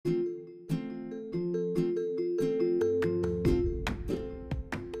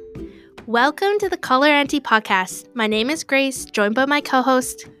Welcome to the Call Her Auntie podcast. My name is Grace, joined by my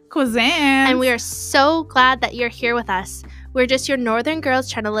co-host, Kuzan. And we are so glad that you're here with us. We're just your northern girls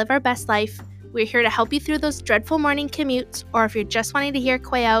trying to live our best life. We're here to help you through those dreadful morning commutes, or if you're just wanting to hear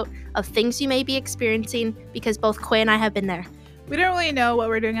Quay out of things you may be experiencing, because both Quay and I have been there. We don't really know what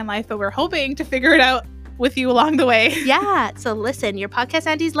we're doing in life, but we're hoping to figure it out with you along the way. Yeah, so listen, your podcast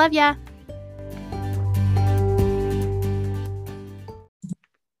aunties love ya.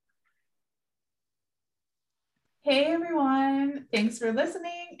 Hey everyone, thanks for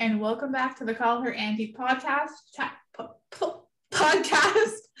listening and welcome back to the Call Her Auntie podcast,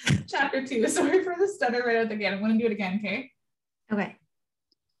 chapter 2. Sorry for the stutter right out the gate. I'm going to do it again, okay? Okay.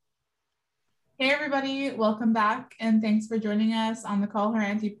 Hey everybody, welcome back and thanks for joining us on the Call Her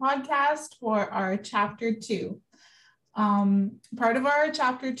Auntie podcast for our chapter 2. Part of our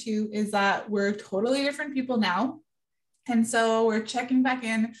chapter 2 is that we're totally different people now. And so we're checking back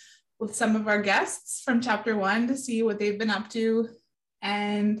in with some of our guests from chapter 1 to see what they've been up to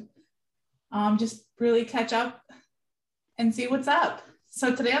and just really catch up and see what's up.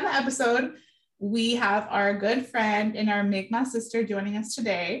 So today on the episode, we have our good friend and our Mi'kmaq sister joining us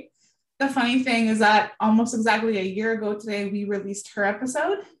today. The funny thing is that almost exactly a year ago today, we released her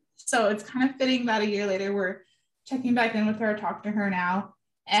episode. So it's kind of fitting that a year later, we're checking back in with her, talking to her now.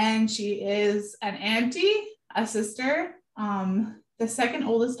 And she is an auntie, a sister, the second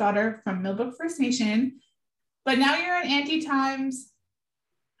oldest daughter from Millbrook First Nation. But now you're an auntie times,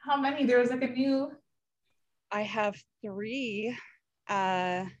 how many? There was like a new... I have three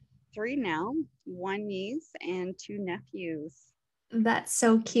now, one niece and two nephews. That's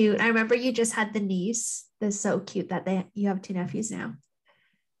so cute. I remember you just had the niece. That's so cute that you have two nephews now.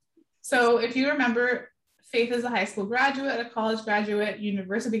 So if you remember, Faith is a high school graduate, a college graduate,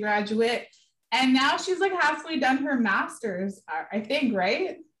 university graduate, and now she's like halfway done her master's, I think,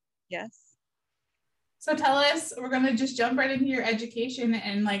 right? Yes. So tell us, we're going to just jump right into your education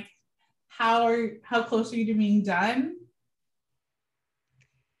and like how close are you to being done?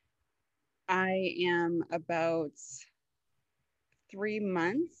 I am about 3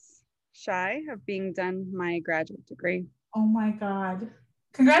 months shy of being done my graduate degree. Oh my God.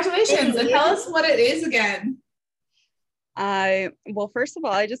 Congratulations. And tell us what it is again. Well, first of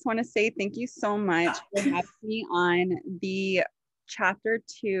all, I just want to say thank you so much for having me on the chapter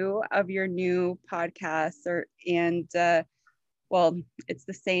 2 of your new podcast, well, it's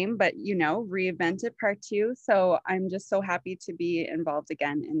the same, but reinvented part 2. So I'm just so happy to be involved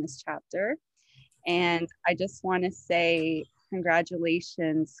again in this chapter. And I just want to say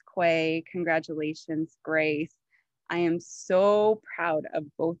congratulations, Quay. Congratulations, Grace. I am so proud of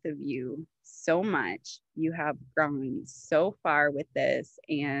both of you so much. You have grown so far with this.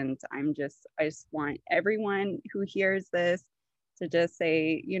 And I just want everyone who hears this to just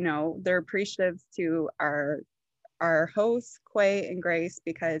say, they're appreciative to our hosts, Quay and Grace,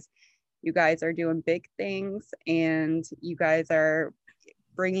 because you guys are doing big things and you guys are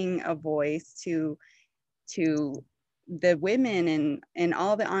bringing a voice to the women and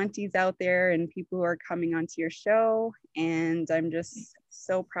all the aunties out there and people who are coming onto your show. And I'm just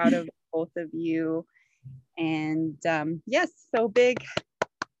so proud of both of you. And yes, so big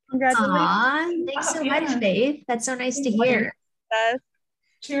congratulations. Aww, thanks so much, Faith. That's so nice to hear.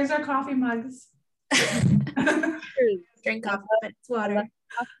 Cheers our coffee mugs. Drink coffee, but it's water.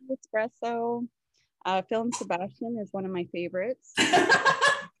 Coffee espresso. Phil and Sebastian is one of my favorites.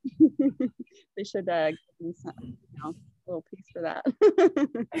 They should give me some, a little piece for that.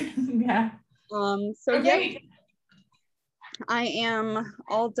 Yeah. So okay. Yeah, I am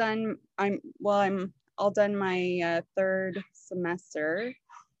all done. I'm all done my third semester,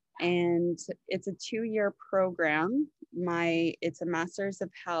 and it's a 2-year program. It's a Master's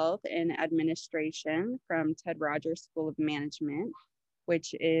of Health in Administration from Ted Rogers School of Management,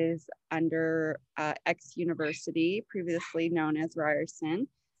 which is under X University, previously known as Ryerson.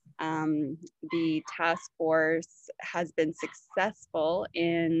 The task force has been successful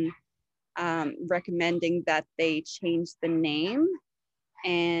in recommending that they change the name.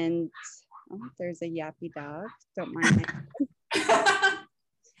 And there's a yappy dog, don't mind that.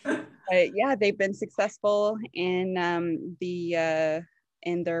 But yeah, they've been successful in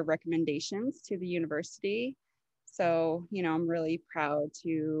in their recommendations to the university. So, I'm really proud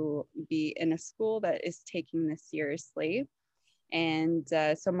to be in a school that is taking this seriously. And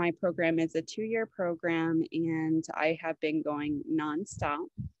so my program is a 2-year program, and I have been going nonstop.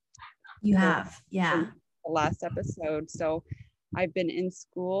 You have, yeah. The last episode. So I've been in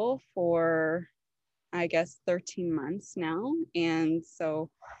school for, I guess, 13 months now. And so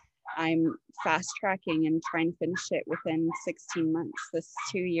I'm fast tracking and trying to finish it within 16 months, this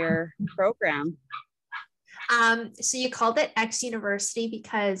 2-year program. So you called it X University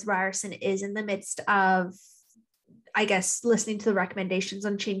because Ryerson is in the midst of, I guess, listening to the recommendations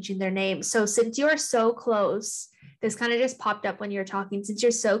on changing their name. So since you are so close, this kind of just popped up when you're talking, since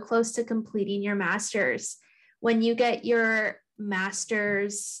you're so close to completing your master's, when you get your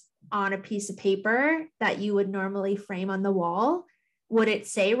master's on a piece of paper that you would normally frame on the wall, would it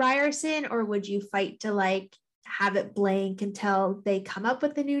say Ryerson, or would you fight to like have it blank until they come up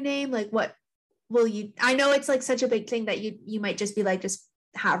with a new name? Like, what will you, I know it's like such a big thing that you might just be like, just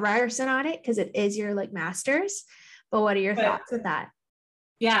have Ryerson on it because it is your like master's, but what are your thoughts with that?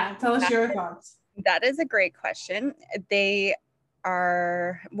 Yeah, tell us your thoughts. That is a great question. They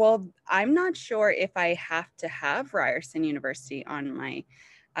are, well, I'm not sure if I have to have Ryerson University on my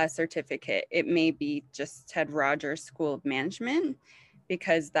certificate. It may be just Ted Rogers School of Management,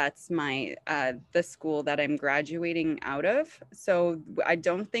 because that's my the school that I'm graduating out of. So I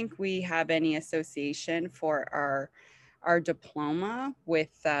don't think we have any association for our diploma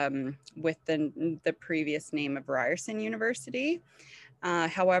with the previous name of Ryerson University.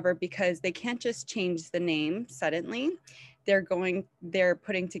 However, because they can't just change the name suddenly, they're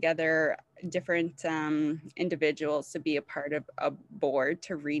putting together different individuals to be a part of a board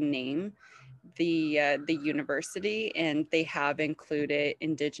to rename the university, and they have included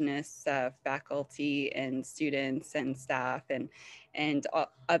Indigenous faculty and students and staff and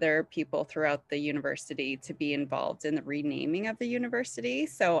other people throughout the university to be involved in the renaming of the university.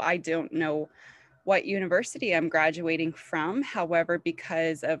 So I don't know what university I'm graduating from. However,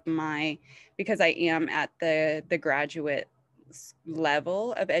 because I am at the graduate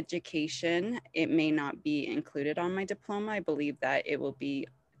level of education, it may not be included on my diploma. I believe that it will be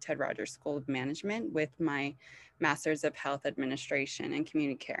Ted Rogers School of Management with my Master's of Health Administration and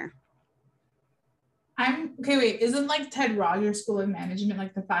Community Care. Okay, wait, isn't like Ted Rogers School of Management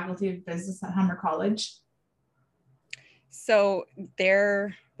like the Faculty of Business at Humber College? So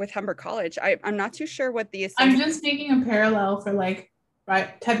they're with Humber College. I'm not too sure what the I'm just making a parallel for like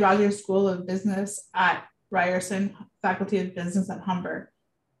Ted Rogers School of Business at Ryerson, Faculty of Business at Humber.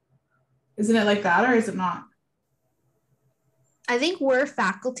 Isn't it like that, or is it not? I think we're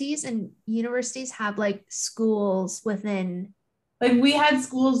faculties and universities have like schools within. Like we had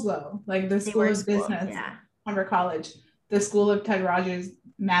schools though, like the School of Business, yeah. Humber College, the School of Ted Rogers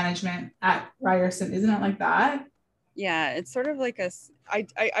Management at Ryerson. Isn't it like that? Yeah, it's sort of like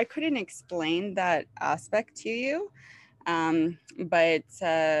I couldn't explain that aspect to you, but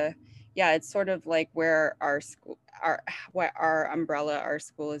yeah, it's sort of like where our school, what our umbrella, our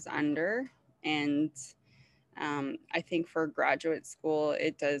school is under, and I think for graduate school,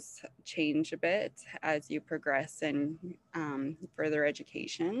 it does change a bit as you progress in further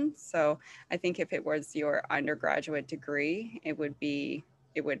education. So I think if it was your undergraduate degree,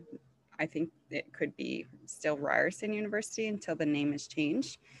 I think it could be still Ryerson University until the name is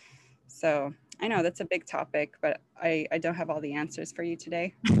changed. So I know that's a big topic, but I don't have all the answers for you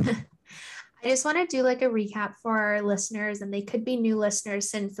today. I just want to do like a recap for our listeners, and they could be new listeners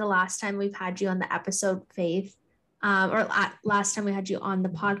since the last time we've had you on the episode, Faith, or last time we had you on the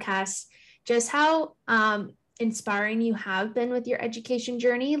podcast, just how inspiring you have been with your education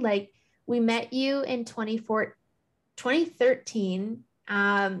journey. Like we met you in 2013,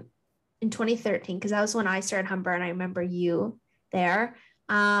 because that was when I started Humber, and I remember you there.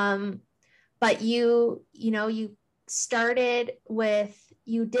 But you started with,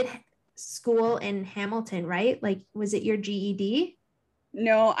 you did school in Hamilton, right? Like, was it your GED?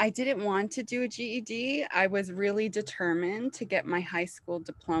 No, I didn't want to do a GED. I was really determined to get my high school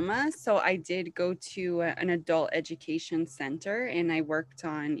diploma. So I did go to an adult education center, and I worked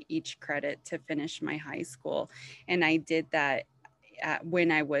on each credit to finish my high school. And I did that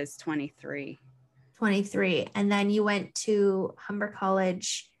when I was 23. And then you went to Humber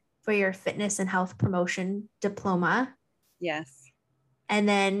College for your fitness and health promotion diploma. Yes. And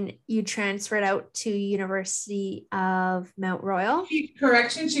then you transferred out to University of Mount Royal. She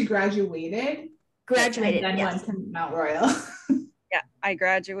graduated. And then yes. went to Mount Royal. Yeah, I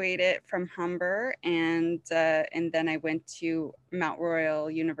graduated from Humber, and then I went to Mount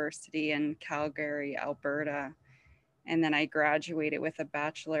Royal University in Calgary, Alberta. And then I graduated with a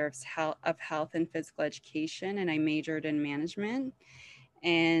Bachelor of Health and Physical Education, and I majored in management.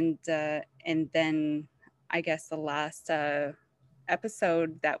 And then I guess the last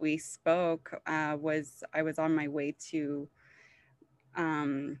episode that we spoke was I was on my way to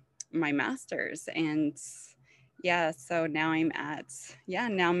my master's, and yeah, so now I'm at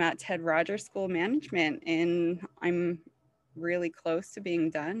Ted Rogers School of Management, and I'm really close to being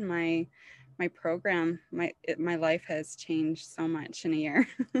done. My program, my life has changed so much in a year.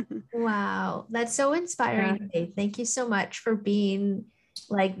 Wow, that's so inspiring. Faith. Thank you so much for being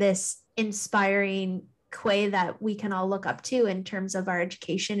like this inspiring Quay that we can all look up to in terms of our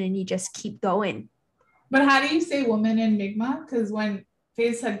education, and you just keep going. But how do you say woman in Mi'kmaq? Because when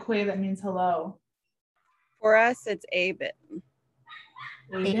Faith said Quay, that means hello. For us, it's Abit.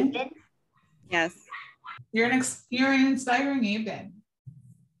 Aben? Yes. You're an inspiring Aben.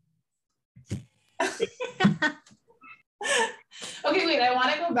 Okay, wait, I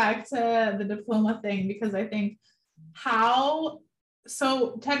want to go back to the diploma thing because I think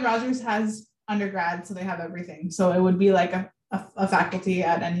so Ted Rogers has undergrad, so they have everything. So it would be like a faculty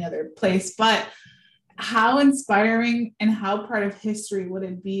at any other place. But how inspiring and how part of history would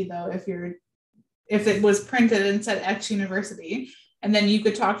it be though if it was printed and said X University, and then you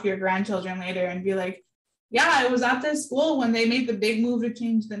could talk to your grandchildren later and be like, yeah, I was at this school when they made the big move to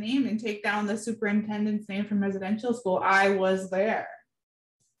change the name and take down the superintendent's name from residential school. I was there.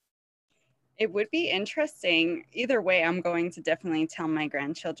 It would be interesting. Either way, I'm going to definitely tell my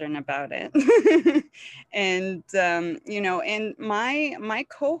grandchildren about it. And, and my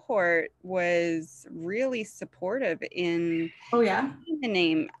cohort was really supportive in the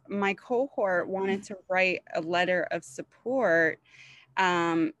name. My cohort wanted to write a letter of support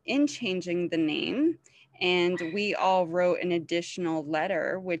in changing the name. And we all wrote an additional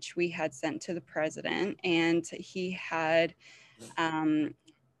letter, which we had sent to the president, and he had given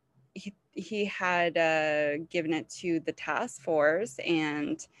it to the task force.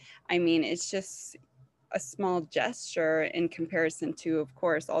 And I mean, it's just a small gesture in comparison to, of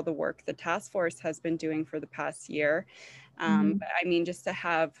course, all the work the task force has been doing for the past year. But I mean, just to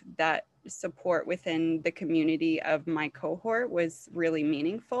have that support within the community of my cohort was really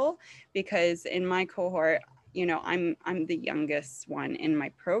meaningful, because in my cohort, I'm the youngest one in my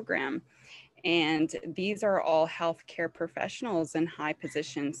program. And these are all healthcare professionals in high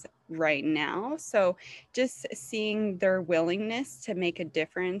positions right now. So just seeing their willingness to make a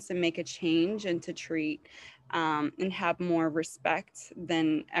difference and make a change and to treat and have more respect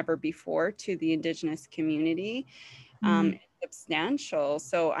than ever before to the Indigenous community is substantial.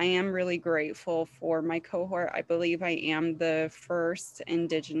 So I am really grateful for my cohort. I believe I am the first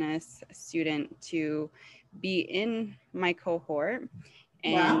Indigenous student to be in my cohort.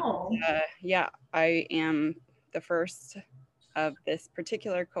 And wow. I am the first of this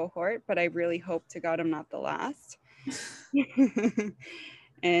particular cohort, but I really hope to God I'm not the last.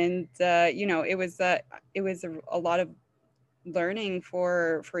 And it was a lot of learning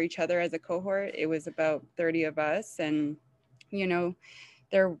for each other as a cohort. It was about 30 of us, and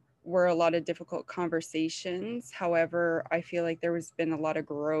there were a lot of difficult conversations. However, I feel like there has been a lot of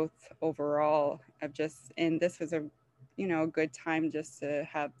growth overall and this was a good time just to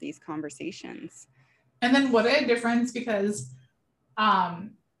have these conversations. And then what a difference, because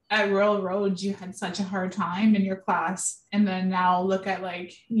at Royal Roads you had such a hard time in your class, and then now look at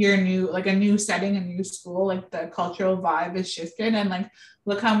like your a new setting, a new school, like the cultural vibe is shifted, and like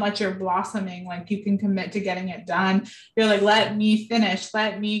look how much you're blossoming. Like you can commit to getting it done. You're like, let me finish,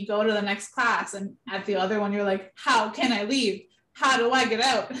 let me go to the next class. And at the other one you're like, how can I leave, how do I get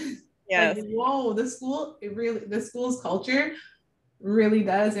out? Yes. Like, whoa, the school's culture really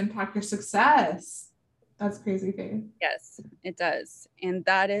does impact your success. That's crazy, Faith. Yes, it does. And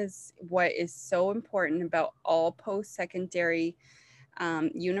that is what is so important about all post-secondary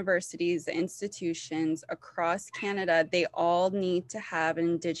universities, institutions across Canada. They all need to have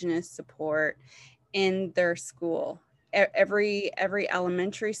Indigenous support in their school. Every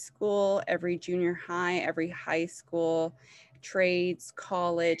elementary school, every junior high, every high school, trades,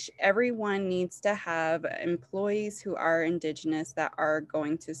 college, everyone needs to have employees who are Indigenous that are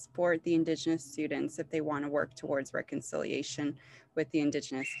going to support the Indigenous students if they want to work towards reconciliation with the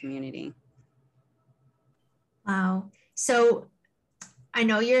Indigenous community. Wow. So I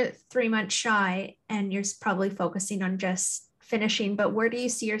know you're 3 months shy and you're probably focusing on just finishing, but where do you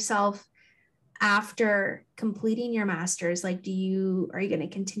see yourself after completing your master's? Like, are you going to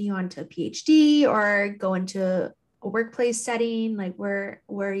continue on to a PhD or go into a workplace setting? Like where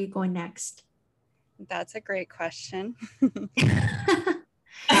are you going next? That's a great question.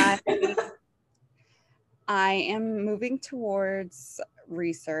 I am moving towards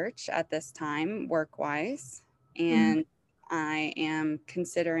research at this time, work-wise, and I am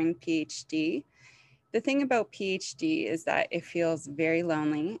considering PhD. The thing about PhD is that it feels very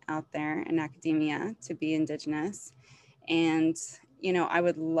lonely out there in academia to be Indigenous. And, I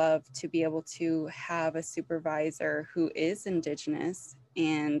would love to be able to have a supervisor who is Indigenous.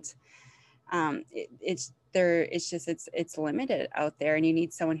 And it's limited out there, and you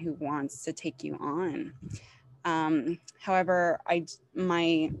need someone who wants to take you on. However,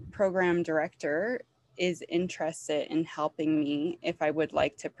 my program director is interested in helping me if I would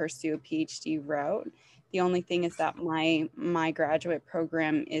like to pursue a PhD route. The only thing is that my graduate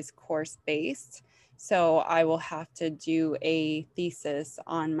program is course-based, so I will have to do a thesis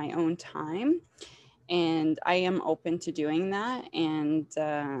on my own time, and I am open to doing that. And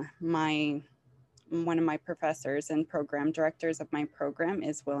one of my professors and program directors of my program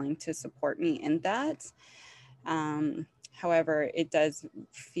is willing to support me in that. However, it does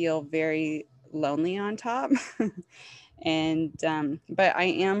feel very lonely on top. And but I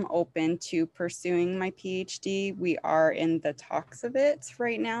am open to pursuing my PhD. We are in the talks of it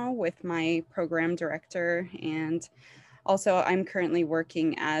right now with my program director, and also I'm currently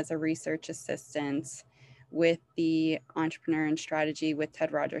working as a research assistant with the Entrepreneur and Strategy with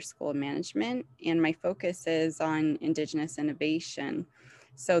Ted Rogers School of Management, and my focus is on Indigenous innovation.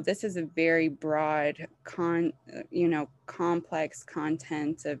 So this is a very broad, complex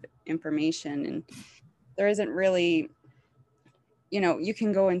content of information, and there isn't really, you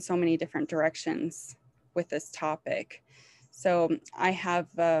can go in so many different directions with this topic. So I have,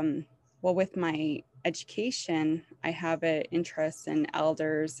 with my education, I have an interest in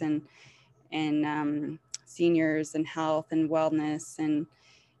elders and seniors and health and wellness, and,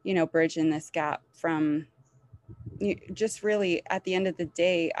 bridging this gap from just really at the end of the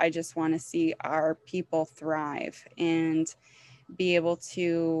day, I just want to see our people thrive and be able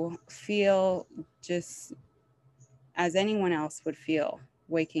to feel just as anyone else would feel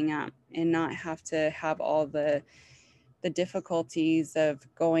waking up, and not have to have all the difficulties of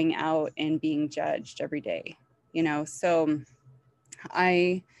going out and being judged every day, so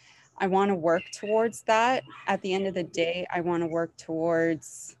I want to work towards that. At the end of the day, I want to work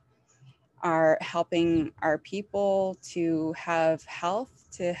towards helping our people to have health,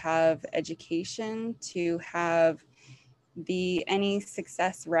 to have education, to have any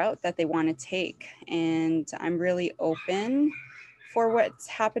success route that they want to take. And I'm really open for what's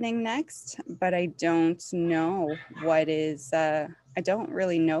happening next, but I don't know what is, I don't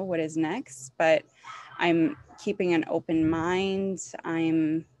really know what is next, but I'm keeping an open mind.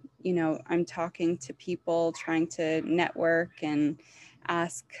 I'm talking to people, trying to network and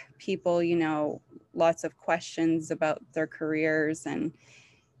ask people, lots of questions about their careers. And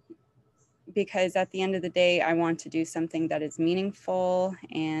because at the end of the day, I want to do something that is meaningful.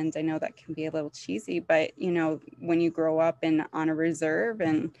 And I know that can be a little cheesy, but when you grow up on a reserve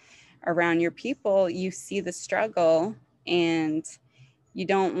and around your people, you see the struggle, and you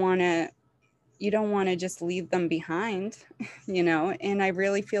don't want to just leave them behind, and I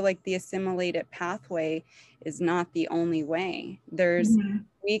really feel like the assimilated pathway is not the only way.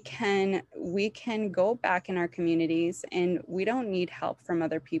 We can go back in our communities, and we don't need help from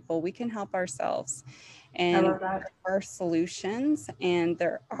other people. We can help ourselves, and there are solutions, and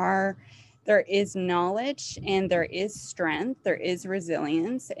there is knowledge, and there is strength, there is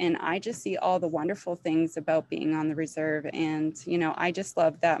resilience. And I just see all the wonderful things about being on the reserve. And I just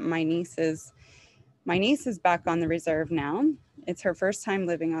love that my niece is back on the reserve now. It's her first time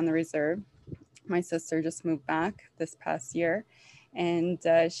living on the reserve. My sister just moved back this past year, and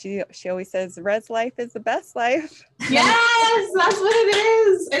she always says res life is the best life. Yes, that's what it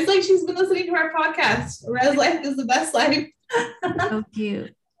is. It's like she's been listening to our podcast. Res life is the best life. So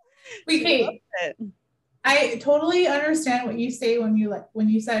cute. I totally understand what you say when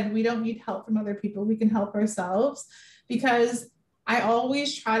you said we don't need help from other people, we can help ourselves, because I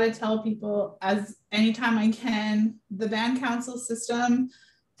always try to tell people, as anytime I can, the band council system,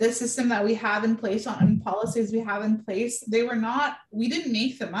 the system that we have in place and policies we have in place, we didn't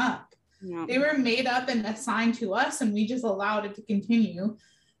make them up. No. They were made up and assigned to us, and we just allowed it to continue.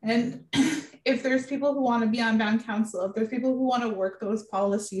 And if there's people who want to be on band council, if there's people who want to work those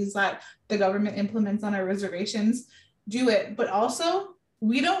policies that the government implements on our reservations, do it. But also,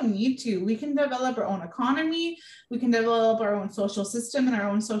 we don't need to. We can develop our own economy. We can develop our own social system and our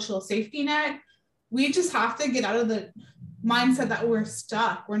own social safety net. We just have to get out of the mindset that we're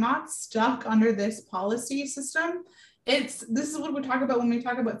stuck. We're not stuck under this policy system. This is what we talk about when we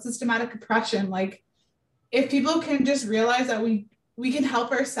talk about systematic oppression. Like, if people can just realize that we can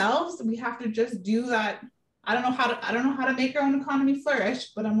help ourselves, we have to just do that. I don't know how to make our own economy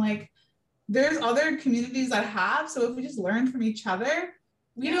flourish, but I'm like, there's other communities that have. So if we just learn from each other,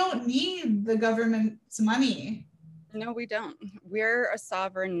 we don't need the government's money. No, we don't. We're a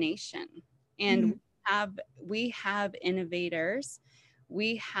sovereign nation, and we have innovators.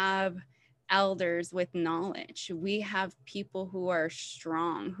 We have elders with knowledge. We have people who are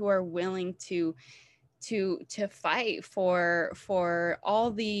strong, who are willing to to fight for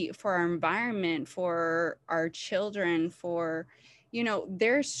our environment, for our children, for, you know,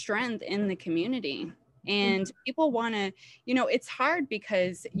 their strength in the community. And people want to, you know, it's hard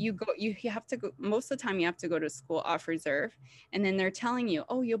because you have to go, most of the time you have to go to school off reserve, and then they're telling you,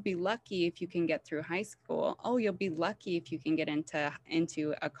 oh, you'll be lucky if you can get through high school, oh, you'll be lucky if you can get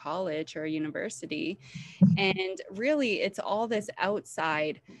into a college or a university. And really, it's all this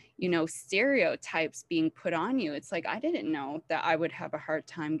outside, you know, stereotypes being put on you. It's like, I didn't know that I would have a hard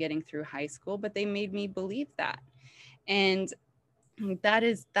time getting through high school, but they made me believe that. And that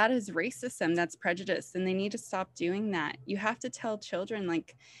is racism, that's prejudice, and they need to stop doing that. You have to tell children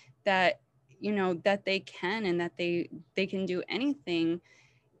like that, you know, that they can, and that they can do anything,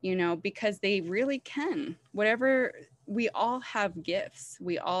 you know, because they really can. Whatever, we all have gifts,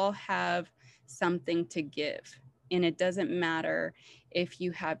 we all have something to give, and it doesn't matter if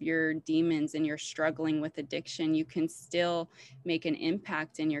you have your demons and you're struggling with addiction, you can still make an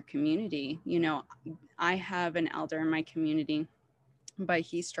impact in your community. You know, I have an elder in my community, but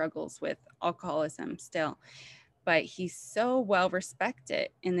he struggles with alcoholism still, but he's so well respected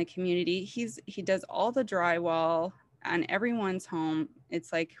in the community. He does all the drywall on everyone's home.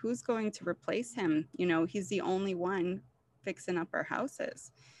 It's like, who's going to replace him? You know, he's the only one fixing up our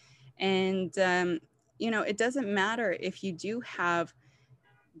houses. And you know, it doesn't matter if you do have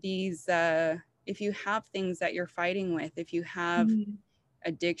these if you have things that you're fighting with, if you have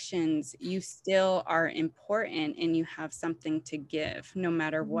addictions, you still are important, and you have something to give no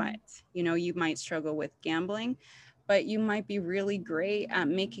matter what. You know, you might struggle with gambling, but you might be really great at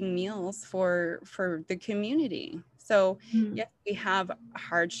making meals for the community. So yes, we have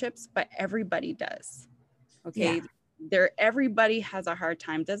hardships, but everybody does. Okay. Yeah. Everybody has a hard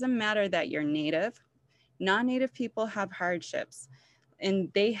time. Doesn't matter that you're Native. Non-Native people have hardships,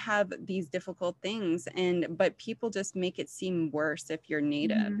 and they have these difficult things, but people just make it seem worse if you're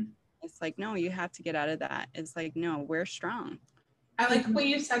Native. It's like, no, you have to get out of that. It's like, no, we're strong. I like what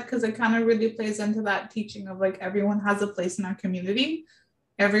you said, because it kind of really plays into that teaching of like, everyone has a place in our community.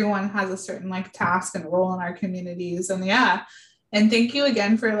 Everyone has a certain like task and role in our communities. And yeah, and thank you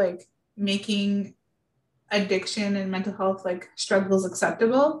again for like making addiction and mental health like struggles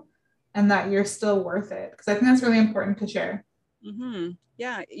acceptable, and that you're still worth it, because I think that's really important to share.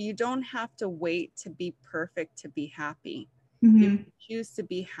 Yeah, you don't have to wait to be perfect to be happy. You can choose to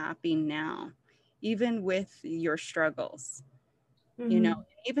be happy now, even with your struggles. You know,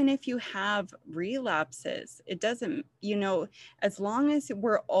 even if you have relapses, it doesn't, you know, as long as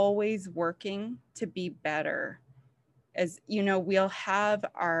we're always working to be better, as you know,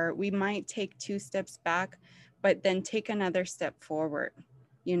 we might take 2 steps back, but then take another step forward,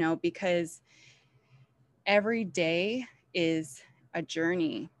 you know, because every day is a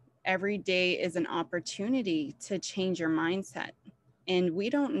journey. Every day is an opportunity to change your mindset. And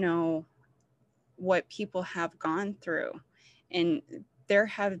we don't know what people have gone through. And there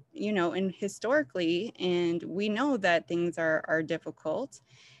have, you know, and historically, and we know that things are difficult,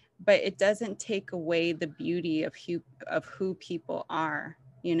 but it doesn't take away the beauty of who people are,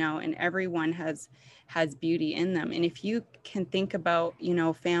 you know, and everyone has beauty in them. And if you can think about, you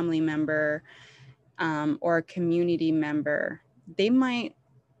know, family member or a community member, they might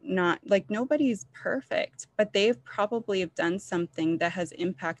not, like, nobody's perfect, but they've probably have done something that has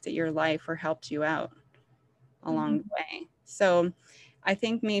impacted your life or helped you out along the way. So I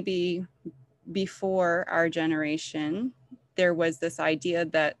think maybe before our generation, there was this idea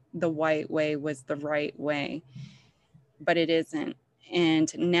that the white way was the right way, but it isn't.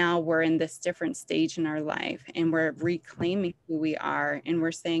 And now we're in this different stage in our life, and we're reclaiming who we are, and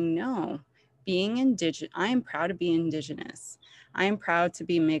we're saying, no, being Indigenous, I am proud to be Indigenous. I am proud to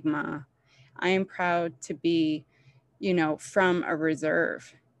be Mi'kmaq. I am proud to be, you know, from a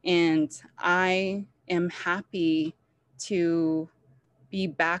reserve. And I am happy to be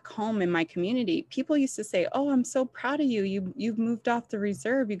back home in my community. People used to say, oh, I'm so proud of you. You've moved off the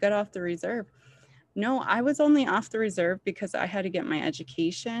reserve. You got off the reserve. No, I was only off the reserve because I had to get my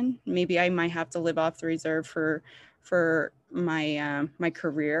education. Maybe I might have to live off the reserve for my my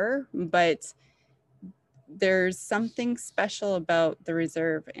career, but there's something special about the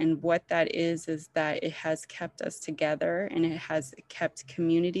reserve, and what that is that it has kept us together, and it has kept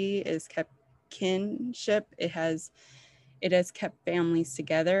community, it has kept kinship, it has kept families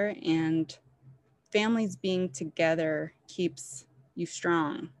together, and families being together keeps you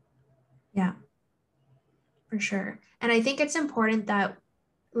strong. Yeah, for sure. And I think it's important that,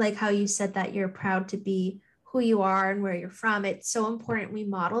 like how you said that you're proud to be who you are and where you're from, it's so important we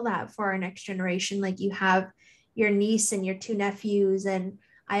model that for our next generation. Like, you have your niece and your 2 nephews, and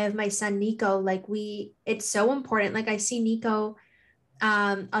I have my son Nico. Like it's so important. Like I see Nico.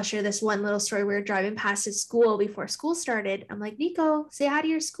 I'll share this one little story. We were driving past his school before school started. I'm like, Nico, say hi to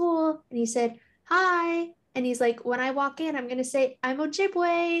your school. And he said, hi. And he's like, when I walk in, I'm going to say, I'm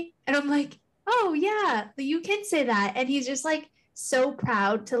Ojibwe. And I'm like, oh yeah, you can say that. And he's just like so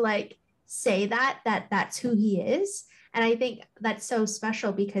proud to like say that's who he is. And I think that's so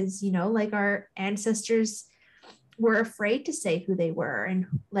special because, you know, like our ancestors were afraid to say who they were and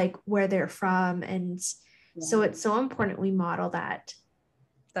like where they're from. And so it's so important we model that.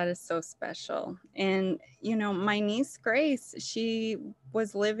 That is so special. And, you know, my niece Grace, she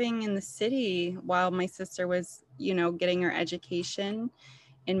was living in the city while my sister was, you know, getting her education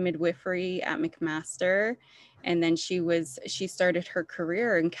in midwifery at McMaster. And then she started her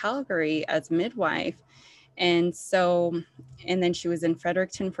career in Calgary as midwife. And then she was in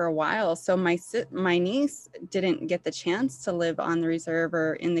Fredericton for a while. So my niece didn't get the chance to live on the reserve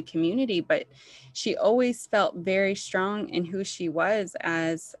or in the community, but she always felt very strong in who she was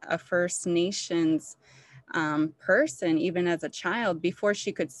as a First Nations person, even as a child. Before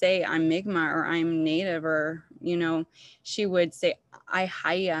she could say I'm Mi'kmaq or I'm Native, or, you know, she would say I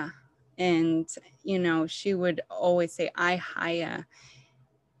Haya. And, you know, she would always say I Haya.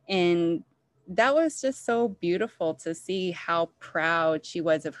 And that was just so beautiful to see how proud she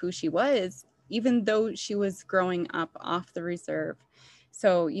was of who she was, even though she was growing up off the reserve.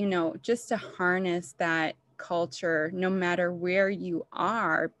 So, you know, just to harness that culture, no matter where you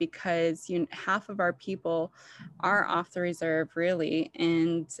are, because half of our people are off the reserve, really,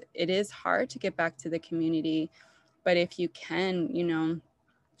 and it is hard to get back to the community. But if you can, you know,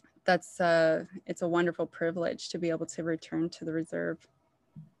 it's a wonderful privilege to be able to return to the reserve.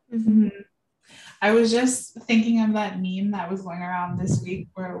 Mm-hmm. I was just thinking of that meme that was going around this week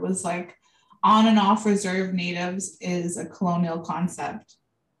where it was like on and off reserve natives is a colonial concept.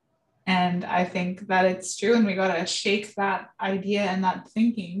 And I think that it's true. And we got to shake that idea and that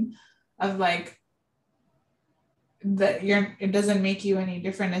thinking of like that it doesn't make you any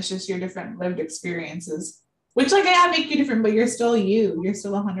different. It's just your different lived experiences, which like, yeah, make you different, but you're still you. You're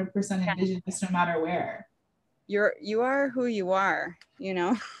still 100% Indigenous no matter where. You are who you are, you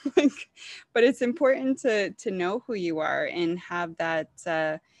know, but it's important to know who you are and have that,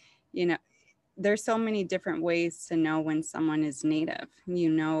 you know, there's so many different ways to know when someone is Native. You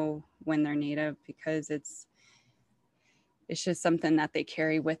know when they're Native because it's just something that they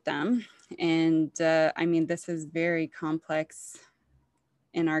carry with them. And I mean, this is very complex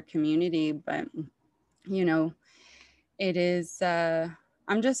in our community, but, you know, it is,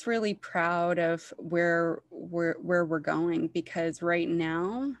 I'm just really proud of where we're going, because right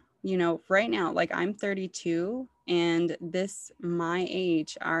now, you know, like I'm 32 and my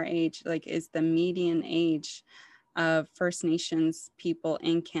age, our age, like is the median age of First Nations people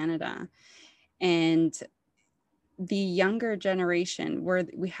in Canada. And the younger generation,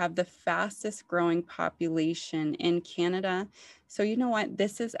 we have the fastest growing population in Canada. So you know what?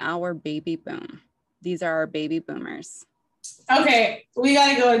 This is our baby boom. These are our baby boomers. Okay, we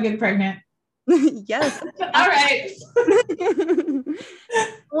gotta go and get pregnant. Yes. All right.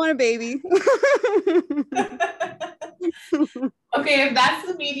 I want a baby. Okay, if that's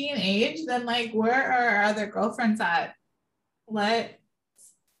the median age, then like where are our other girlfriends at? Let's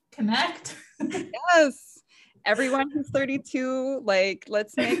connect. Yes. Everyone who's 32, like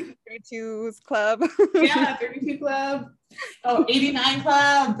let's make 32's club. Yeah, 32 club. Oh, 89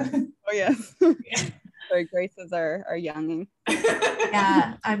 club. Oh yes. Yeah. Sorry, Grace is our younging.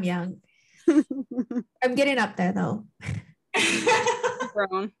 Yeah, I'm young. I'm getting up there though.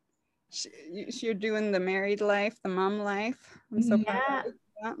 Grown. You're doing the married life, the mom life. I'm so proud of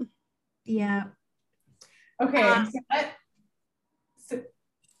that. Yeah. Okay.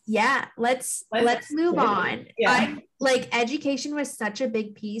 Yeah, let's move on. Yeah. Like education was such a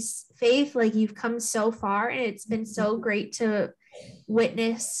big piece. Faith, like you've come so far and it's been so great to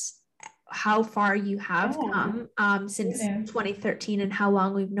witness how far you have come since 2013 and how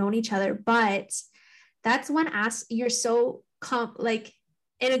long we've known each other. But that's one you're so like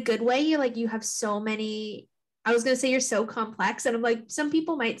in a good way, you have so many, I was going to say you're so complex, and I'm like, some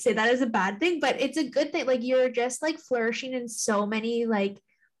people might say that is a bad thing, but it's a good thing. Like you're just like flourishing in so many like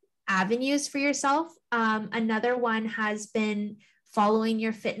avenues for yourself. Another one has been following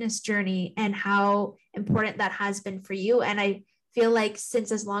your fitness journey and how important that has been for you. And I feel like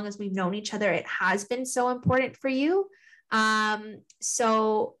since as long as we've known each other, it has been so important for you.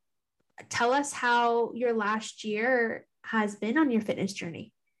 So tell us how your last year has been on your fitness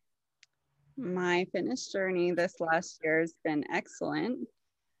journey. My fitness journey this last year has been excellent.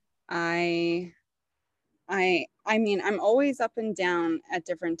 I I mean, I'm always up and down at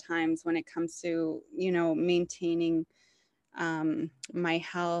different times when it comes to, you know, maintaining my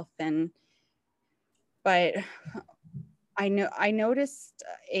health. But I noticed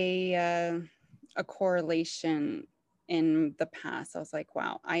a correlation in the past. I was like,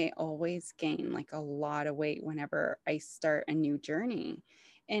 wow, I always gain like a lot of weight whenever I start a new journey.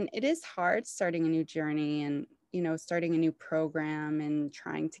 And it is hard starting a new journey and, you know, starting a new program and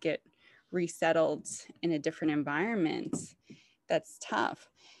trying to get resettled in a different environment. That's tough.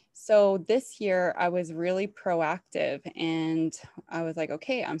 So this year I was really proactive and I was like,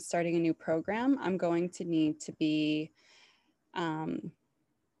 okay, I'm starting a new program. I'm going to need to be on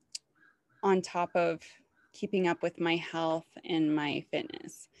top of keeping up with my health and my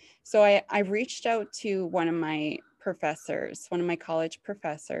fitness. So I reached out to one of my professors, one of my college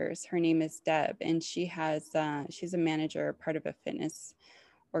professors. Her name is Deb, and she's a manager, part of a fitness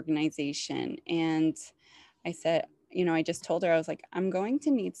organization. And I said, you know, I just told her, I was like, I'm going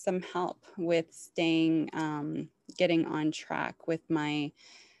to need some help with staying, getting on track with my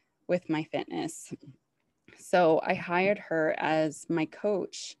fitness. So I hired her as my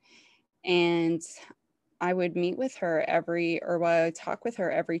coach, and I would meet with her I would talk with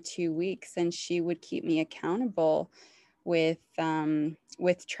her every 2 weeks, and she would keep me accountable with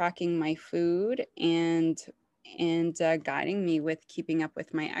tracking my food and guiding me with keeping up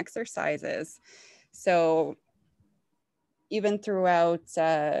with my exercises. So even throughout,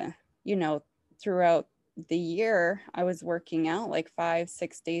 throughout the year, I was working out like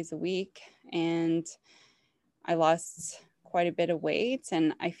 5-6 days a week, and I lost quite a bit of weight,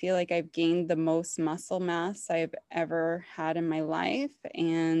 and I feel like I've gained the most muscle mass I've ever had in my life.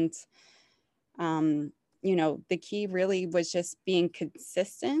 And, you know, the key really was just being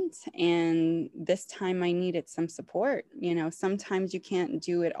consistent. And this time I needed some support. You know, sometimes you can't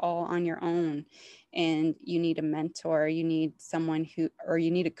do it all on your own, and you need a mentor, you need someone or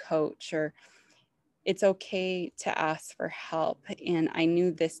you need a coach, or it's okay to ask for help. And I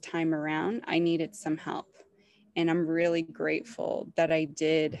knew this time around I needed some help. And I'm really grateful that I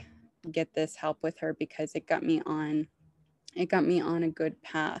did get this help with her, because it got me on a good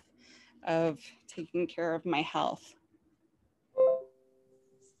path of taking care of my health.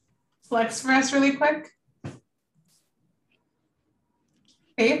 Flex for us really quick.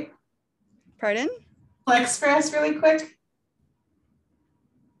 Hey. Pardon? Flex for us really quick.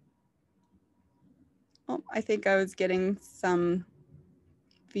 Oh, I think I was getting some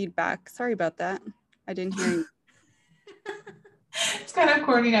feedback. Sorry about that. I didn't hear you. It's kind of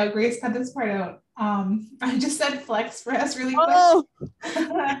corny now. Grace, cut this part out. I just said flex for us really quick. Oh,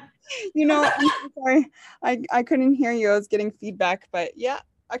 you know, I'm so sorry. I couldn't hear you. I was getting feedback, but yeah,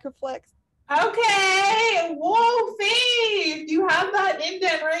 I could flex. Okay. Whoa, Faith, you have that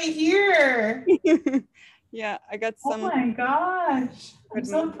indent right here. Yeah, I got some. Oh my gosh. I'm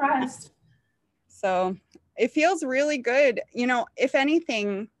so impressed. So it feels really good. You know, if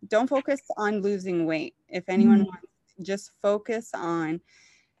anything, don't focus on losing weight. If anyone wants, just focus on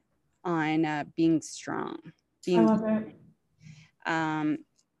being strong. I love it.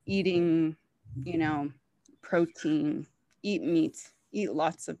 Eating, you know, protein, eat meat, eat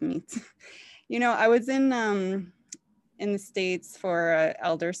lots of meat. You know, I was in the States for an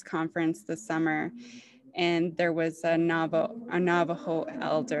elders conference this summer, and there was a Navajo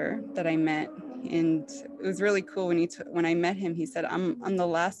elder that I met, and it was really cool when I met him. He said, "I'm the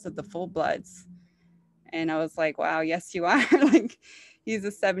last of the full bloods," and I was like, "Wow, yes, you are." Like, he's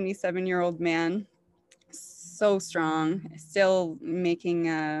a 77-year-old man, so strong, still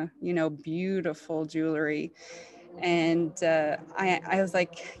making beautiful jewelry. And I was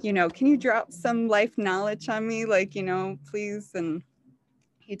like, you know, can you drop some life knowledge on me, like, you know, please? And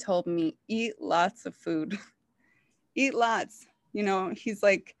he told me, eat lots of food. Eat lots, you know. He's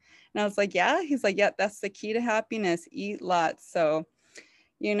like, and I was like, yeah. He's like, yeah, that's the key to happiness. Eat lots. So,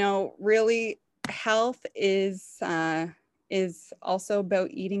 you know, really, health is also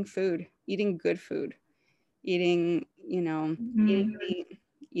about eating food, eating good food, eating, you know, eating meat,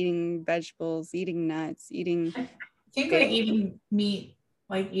 eating vegetables, eating nuts, eating. I think like eating meat,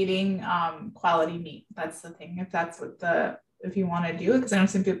 like eating quality meat. That's the thing. If you want to do it, because I know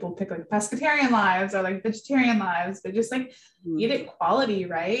some people pick like pescatarian lives or like vegetarian lives, but just like eat it quality,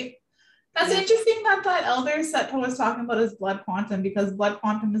 right? That's interesting that elder Seto was talking about his blood quantum, because blood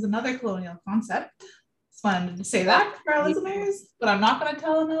quantum is another colonial concept. Just wanted to say that for our listeners, but I'm not going to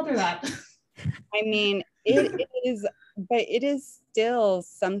tell an elder that. I mean, it is, but it is still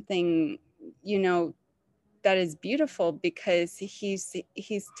something, you know, that is beautiful, because he's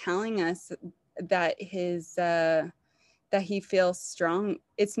telling us that he feels strong.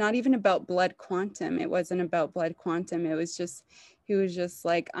 It's not even about blood quantum. It wasn't about blood quantum. It was just, he was just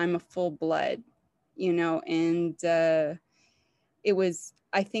like, I'm a full blood, you know, and it was,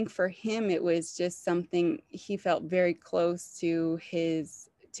 I think for him, it was just something, he felt very close to his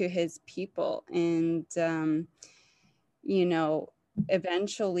people. And, you know,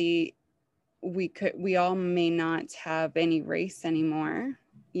 eventually we all may not have any race anymore,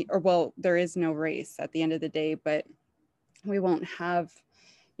 or well, there is no race at the end of the day, but we won't have,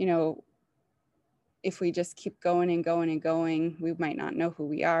 you know, if we just keep going and going and going, we might not know who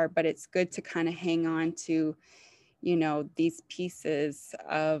we are. But it's good to kind of hang on to, you know, these pieces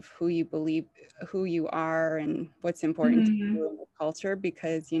of who you believe, who you are, and what's important to you in the culture,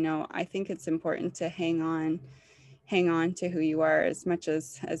 because, you know, I think it's important to hang on to who you are as much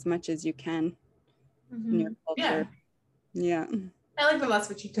as you can in your culture. Yeah. I like that that's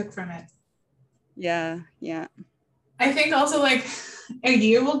what you took from it. Yeah. I think also like a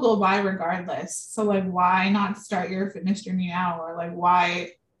year will go by regardless. So like, why not start your fitness journey now? Or like,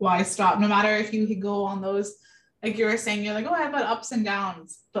 why stop? No matter if you could go on those, like you were saying, you're like, oh, I've got ups and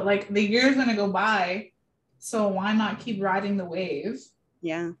downs, but like the year's going to go by. So why not keep riding the wave?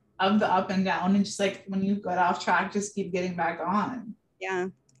 Yeah. Of the up and down, and just like when you got off track, just keep getting back on. Yeah.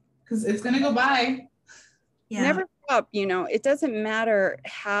 Because it's going to go by. Yeah. Never stop. You know, it doesn't matter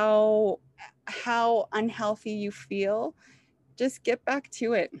how unhealthy you feel, just get back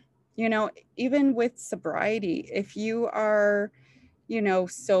to it. You know, even with sobriety, if you are, you know,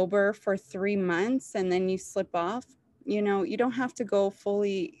 sober for 3 months and then you slip off, you know, you don't have to go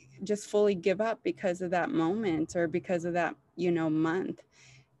fully give up because of that moment or because of that, you know, month,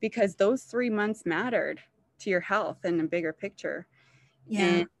 because those 3 months mattered to your health in a bigger picture.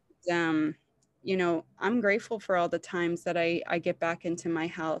 Yeah. And you know, I'm grateful for all the times that I get back into my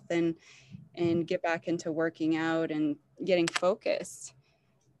health and get back into working out and getting focused,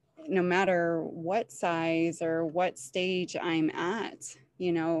 no matter what size or what stage I'm at.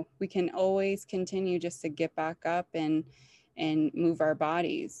 You know, we can always continue just to get back up and move our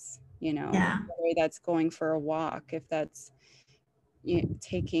bodies, you know, whether that's going for a walk, if that's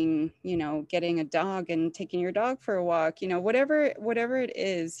taking, you know, getting a dog and taking your dog for a walk, you know, whatever it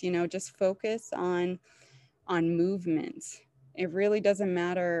is, you know, just focus on movement. It really doesn't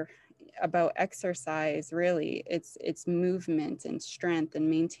matter about exercise, really. It's movement and strength and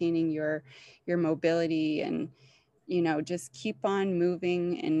maintaining your mobility, and, you know, just keep on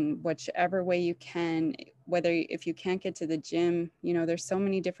moving in whichever way you can. Whether, if you can't get to the gym, you know, there's so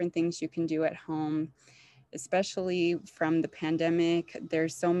many different things you can do at home, especially from the pandemic.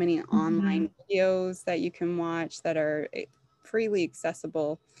 There's so many online videos that you can watch that are freely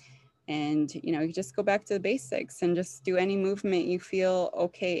accessible. And, you know, you just go back to the basics and just do any movement you feel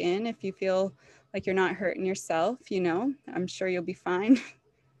okay in. If you feel like you're not hurting yourself, you know, I'm sure you'll be fine.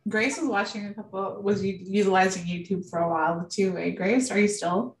 Grace was utilizing YouTube for a while too, right, Grace? Are you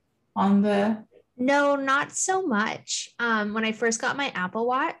still on the? No, not so much. When I first got my Apple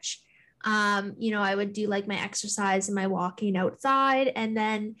Watch, you know, I would do like my exercise and my walking outside. And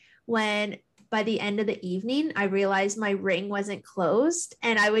then by the end of the evening, I realized my ring wasn't closed,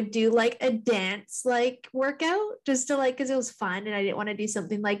 and I would do like a dance like workout just to like, because it was fun and I didn't want to do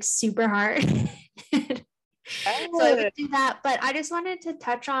something like super hard. So I would do that. But I just wanted to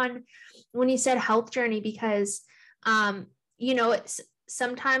touch on when you said health journey, because, you know, it's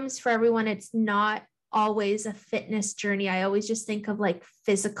sometimes for everyone, it's not always a fitness journey. I always just think of like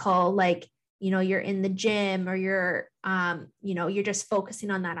physical, like, you know, you're in the gym or you're, you know, you're just focusing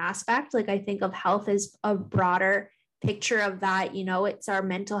on that aspect. Like I think of health as a broader picture of that, you know, it's our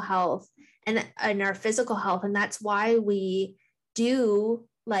mental health and our physical health. And that's why we do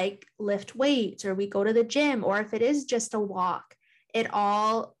like lift weights, or we go to the gym, or if it is just a walk, it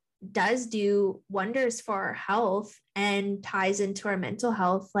all does do wonders for our health and ties into our mental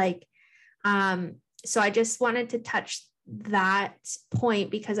health. Like, so I just wanted to touch that point,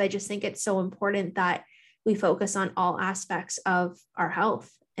 because I just think it's so important that we focus on all aspects of our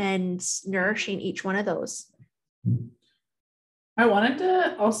health and nourishing each one of those. I wanted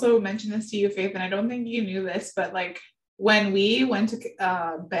to also mention this to you, Faith, and I don't think you knew this, but like when we went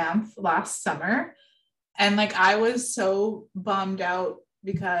to Banff last summer, and like I was so bummed out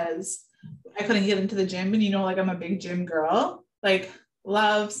because I couldn't get into the gym, and you know, like I'm a big gym girl, like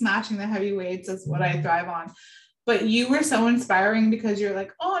love smashing the heavy weights, is what I thrive on. But you were so inspiring because you're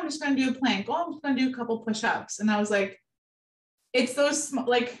like, oh, I'm just going to do a plank. Oh, I'm just going to do a couple push-ups. And I was like, it's those,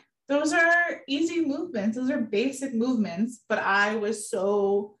 like, those are easy movements. Those are basic movements. But I was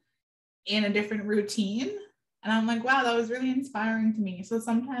so in a different routine. And I'm like, wow, that was really inspiring to me. So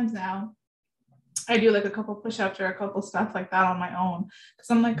sometimes now I do like a couple push-ups or a couple stuff like that on my own, because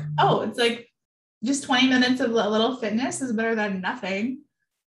I'm like, oh, it's like just 20 minutes of a little fitness is better than nothing.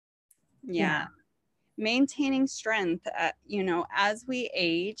 Yeah. Maintaining strength, as we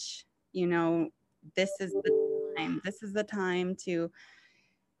age, this is the time to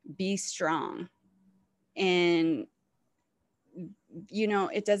be strong. And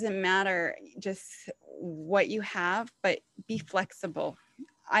it doesn't matter just what you have, but be flexible.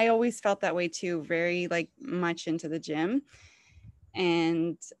 I always felt that way too, very like much into the gym.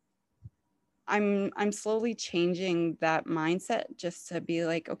 And I'm slowly changing that mindset just to be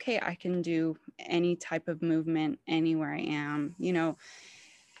like, okay, I can do any type of movement anywhere I am. You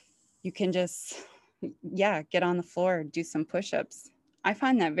can just, get on the floor, do some push-ups. I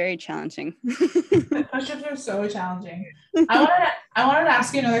find that very challenging. Push-ups are so challenging. I wanted to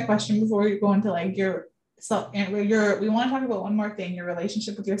ask you another question before we go into like your self. We want to talk about one more thing, your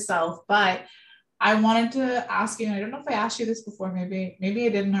relationship with yourself. But I wanted to ask you, and I don't know if I asked you this before. Maybe I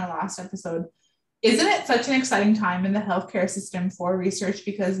did in our last episode. Isn't it such an exciting time in the healthcare system for research,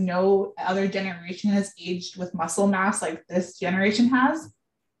 because no other generation has aged with muscle mass like this generation has?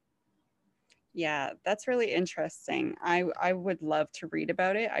 Yeah, that's really interesting. I would love to read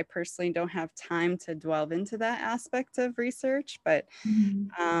about it. I personally don't have time to delve into that aspect of research, but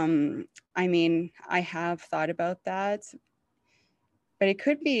I mean, I have thought about that, but it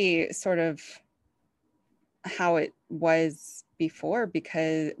could be sort of how it was before,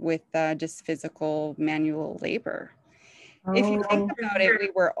 because with just physical manual labor. If you think about it,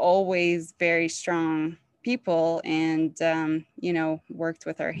 we were always very strong people and, worked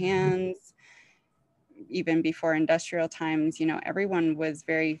with our hands. Even before industrial times, everyone was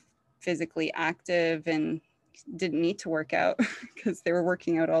very physically active and didn't need to work out because they were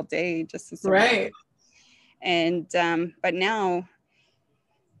working out all day just to survive. Right. And, but now,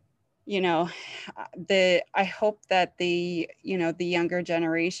 I hope that the younger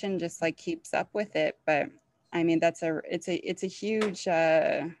generation just like keeps up with it. But I mean, it's a huge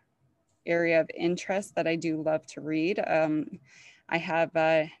area of interest that I do love to read. I have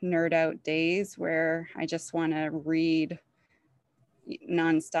nerd out days where I just want to read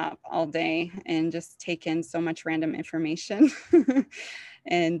nonstop all day and just take in so much random information.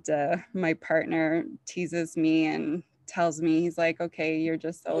 And my partner teases me and tells me, he's like, okay, you're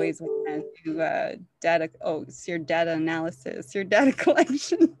just always going to do data. Oh, it's your data analysis, your data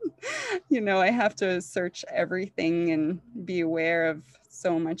collection. I have to search everything and be aware of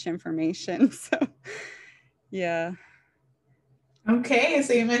so much information. So, yeah. Okay,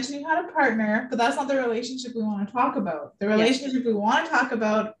 so you mentioned you had a partner, but that's not the relationship we want to talk about. The relationship we want to talk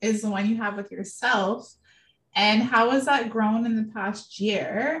about is the one you have with yourself. And how has that grown in the past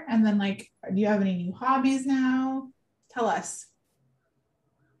year? And then, like, do you have any new hobbies now? Tell us.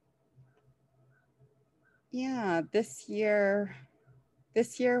 Yeah, this year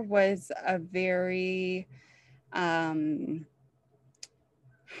was a very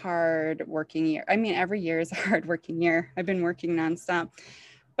hard working year. I mean, every year is a hard working year. I've been working nonstop,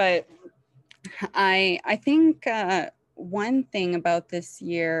 but I think one thing about this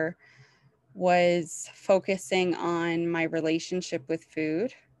year was focusing on my relationship with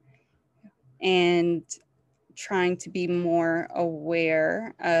food and trying to be more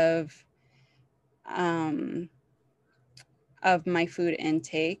aware of my food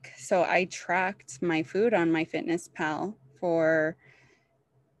intake. So I tracked my food on MyFitnessPal for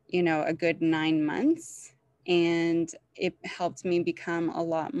a good 9 months, and it helped me become a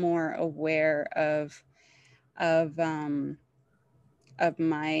lot more aware of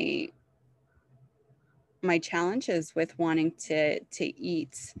my challenges with wanting to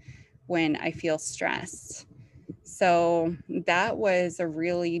eat when I feel stressed. So that was a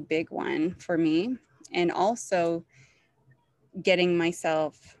really big one for me. And also getting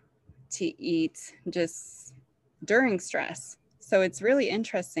myself to eat just during stress. So it's really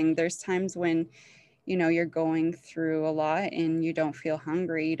interesting. There's times when, you're going through a lot and you don't feel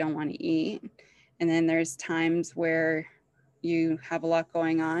hungry, you don't want to eat. And then there's times where you have a lot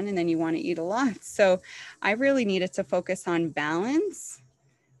going on and then you want to eat a lot. So I really needed to focus on balance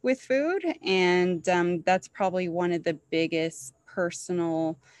with food. And that's probably one of the biggest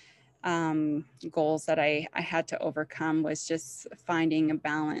personal goals that I had to overcome, was just finding a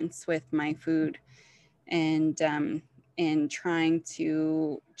balance with my food and trying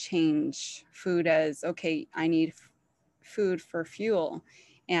to change food as, okay, I need food for fuel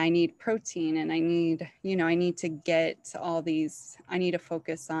and I need protein and I need to get all these, I need to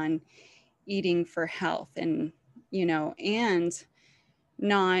focus on eating for health and, and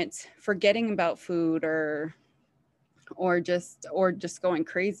not forgetting about food or or just going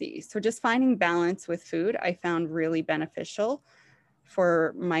crazy. So just finding balance with food I found really beneficial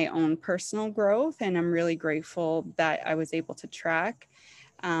for my own personal growth, and I'm really grateful that I was able to track.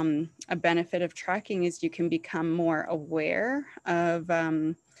 A benefit of tracking is you can become more aware of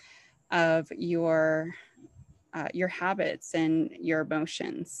your habits and your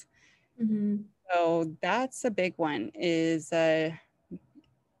emotions. Mm-hmm. So that's a big one, is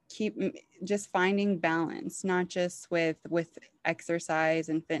just finding balance, not just with exercise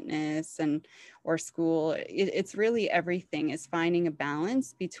and fitness and or school. It's really everything, is finding a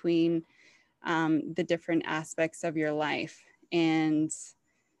balance between the different aspects of your life. And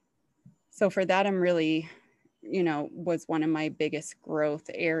so for that, I'm really, was one of my biggest growth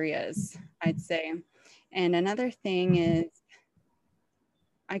areas, I'd say. And another thing is,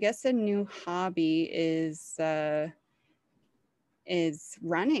 I guess a new hobby is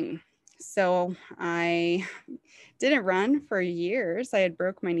running. So I didn't run for years. I had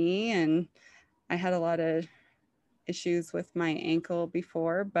broke my knee and I had a lot of issues with my ankle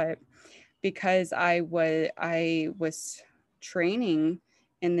before, but because I was training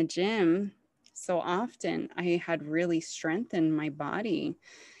in the gym so often, I had really strengthened my body.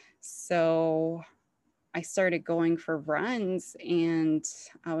 So I started going for runs and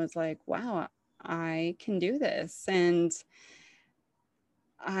I was like, wow, I can do this. And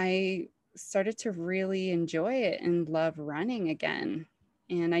I started to really enjoy it and love running again.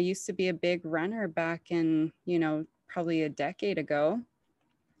 And I used to be a big runner back in, probably a decade ago,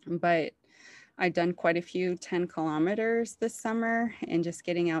 but I've done quite a few 10 kilometers this summer, and just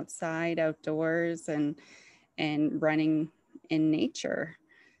getting outside, outdoors, and running in nature.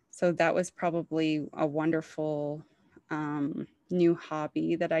 So that was probably a wonderful new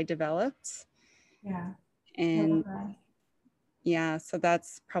hobby that I developed. Yeah. And yeah, so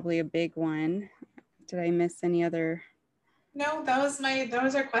that's probably a big one. Did I miss any other? No,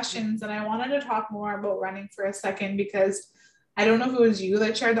 those are questions. And I wanted to talk more about running for a second, because I don't know if it was you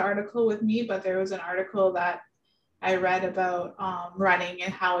that shared the article with me, but there was an article that I read about running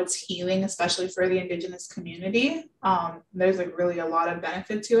and how it's healing, especially for the Indigenous community. There's like really a lot of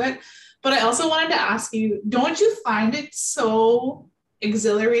benefit to it. But I also wanted to ask you, don't you find it so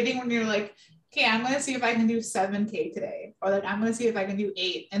exhilarating when you're like, okay, I'm going to see if I can do 7K today, or like, I'm going to see if I can do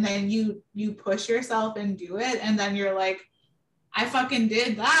 8. And then you push yourself and do it. And then you're like, I fucking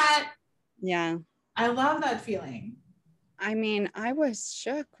did that. Yeah. I love that feeling. I mean, I was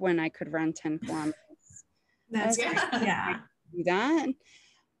shook when I could run 10 kilometers. That's like, yeah. Do that.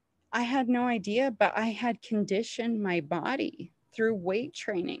 I had no idea, but I had conditioned my body through weight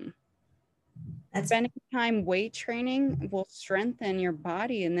training. Spending time weight training will strengthen your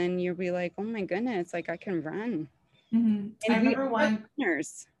body, and then you'll be like, oh my goodness, like I can run. Mm-hmm. And I remember one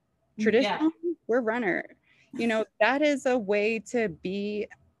runners. Traditionally, we're runner. That is a way to be,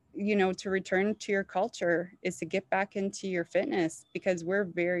 to return to your culture, is to get back into your fitness, because we're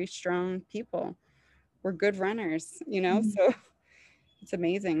very strong people. We're good runners, so it's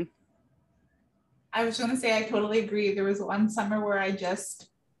amazing. I was going to say, I totally agree. There was one summer where I just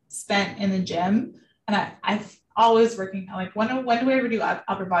spent in the gym, and I always working, like, when do I ever do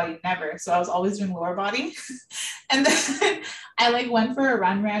upper body? Never. So I was always doing lower body. And then I like went for a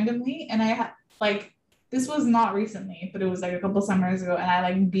run randomly, and I had like, this was not recently, but it was like a couple summers ago, and I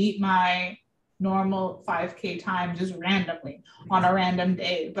like beat my normal 5K time just randomly on a random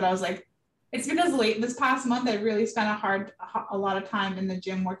day. But I was like, it's because this past month I really spent a lot of time in the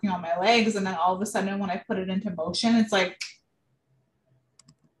gym working on my legs, and then all of a sudden when I put it into motion, it's like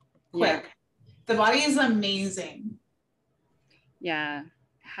quick. Yeah. The body is amazing. Yeah,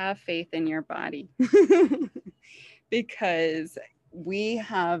 have faith in your body. Because we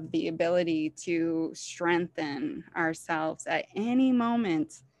have the ability to strengthen ourselves at any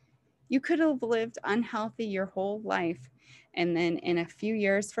moment. You could have lived unhealthy your whole life, and then in a few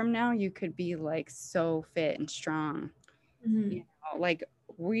years from now, you could be like so fit and strong. Mm-hmm. Like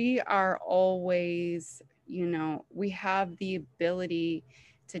we are always, we have the ability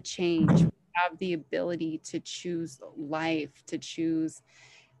to change. We have the ability to choose life, to choose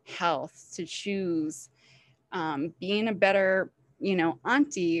health, to choose being a better,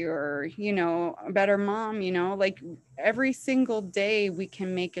 auntie, or, a better mom, like every single day we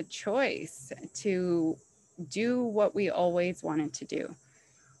can make a choice to do what we always wanted to do,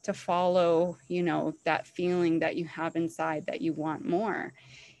 to follow, that feeling that you have inside that you want more.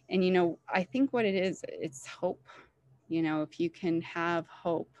 And, I think what it is, it's hope. If you can have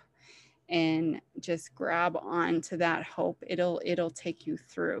hope and just grab on to that hope, it'll take you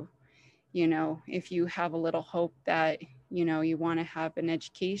through. If you have a little hope that, you want to have an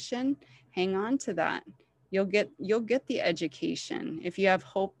education, hang on to that. You'll get the education. If you have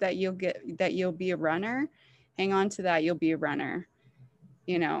hope that you'll be a runner, hang on to that. You'll be a runner.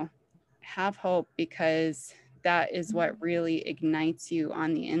 You know, have hope, because that is what really ignites you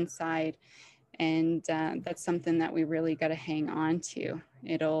on the inside. And that's something that we really got to hang on to.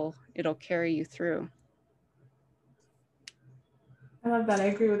 It'll carry you through. I love that. I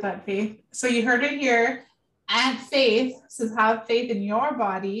agree with that, Faith. So you heard it here. Aunt Faith says, have faith in your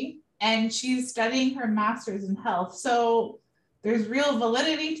body. And she's studying her master's in health. So there's real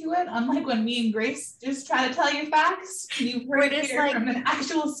validity to it. Unlike when me and Grace just try to tell you facts. You've heard it here from an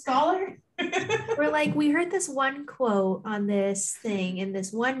actual scholar. We're like, we heard this one quote on this thing in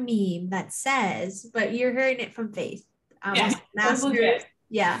this one meme that says, but you're hearing it from Faith. Master's.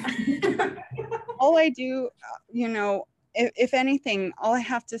 Yeah. All I do, you know, if anything, all I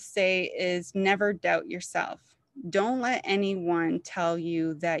have to say is never doubt yourself. Don't let anyone tell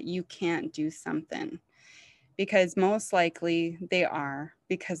you that you can't do something, because most likely they are,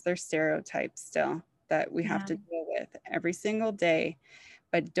 because they're stereotypes still that we have to deal with every single day.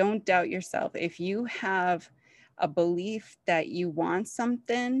 But don't doubt yourself. If you have a belief that you want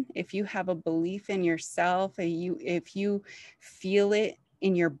something, if you have a belief in yourself, if you feel it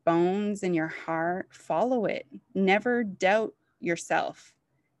in your bones, in your heart, follow it. Never doubt yourself.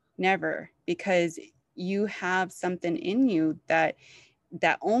 Never, because you have something in you that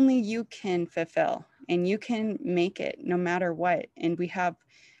only you can fulfill, and you can make it no matter what. And we have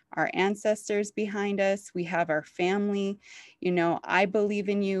our ancestors behind us. We have our family. You know, I believe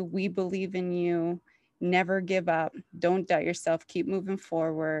in you. We believe in you. Never give up. Don't doubt yourself. Keep moving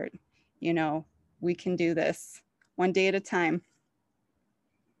forward. You know, we can do this one day at a time.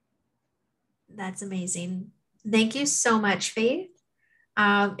 That's amazing. Thank you so much, Faith.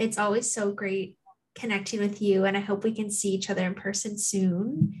 It's always so great connecting with you, and I hope we can see each other in person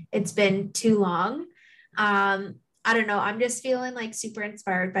soon. It's been too long. I don't know. I'm just feeling like super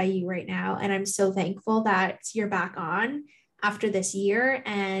inspired by you right now. And I'm so thankful that you're back on after this year,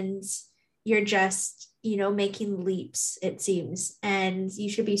 and you're just, you know, making leaps, it seems, and you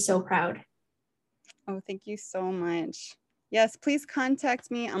should be so proud. Oh, thank you so much. Yes, please contact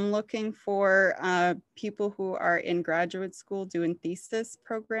me. I'm looking for people who are in graduate school doing thesis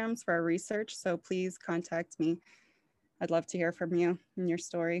programs for our research. So please contact me. I'd love to hear from you and your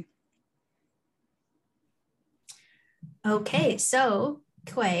story. Okay, so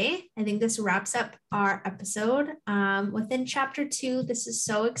Quay, I think this wraps up our episode. Within chapter 2, this is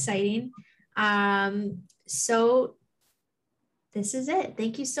so exciting. So this is it.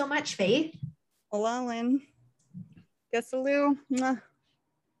 Thank you so much, Faith. Hola, Lynn. Gasaloo.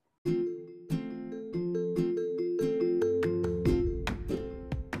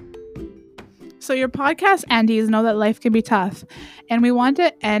 So your podcast aunties know that life can be tough, and we want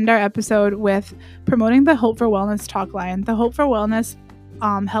to end our episode with promoting the Hope for Wellness talk line. The Hope for Wellness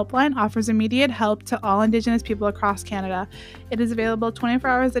helpline offers immediate help to all Indigenous people across Canada. It is available 24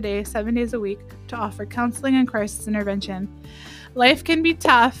 hours a day, 7 days a week, to offer counseling and crisis intervention. Life can be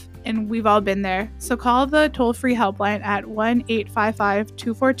tough, and we've all been there. So call the toll-free helpline at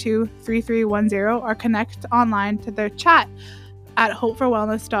 1-855-242-3310 or connect online to their chat at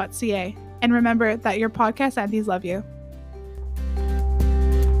hopeforwellness.ca. And remember that your podcast aunties love you.